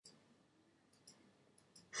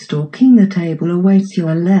Stalking the table awaits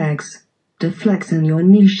your legs, deflects and your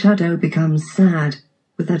knee shadow becomes sad,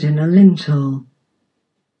 with that in a lintel.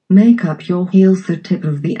 Make up your heels the tip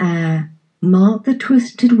of the air, mark the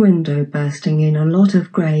twisted window bursting in a lot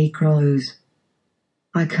of grey crows.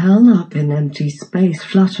 I curl up in empty space,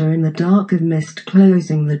 flutter in the dark of mist,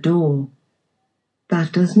 closing the door.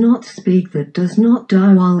 That does not speak, that does not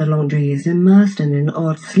die while the laundry is immersed in an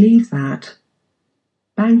odd sleep, that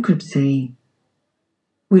bankruptcy,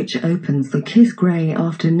 which opens the kiss grey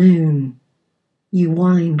afternoon. You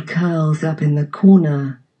wind curls up in the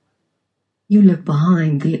corner. You look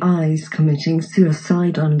behind the eyes, committing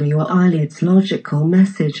suicide under your eyelids, logical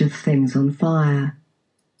message of things on fire.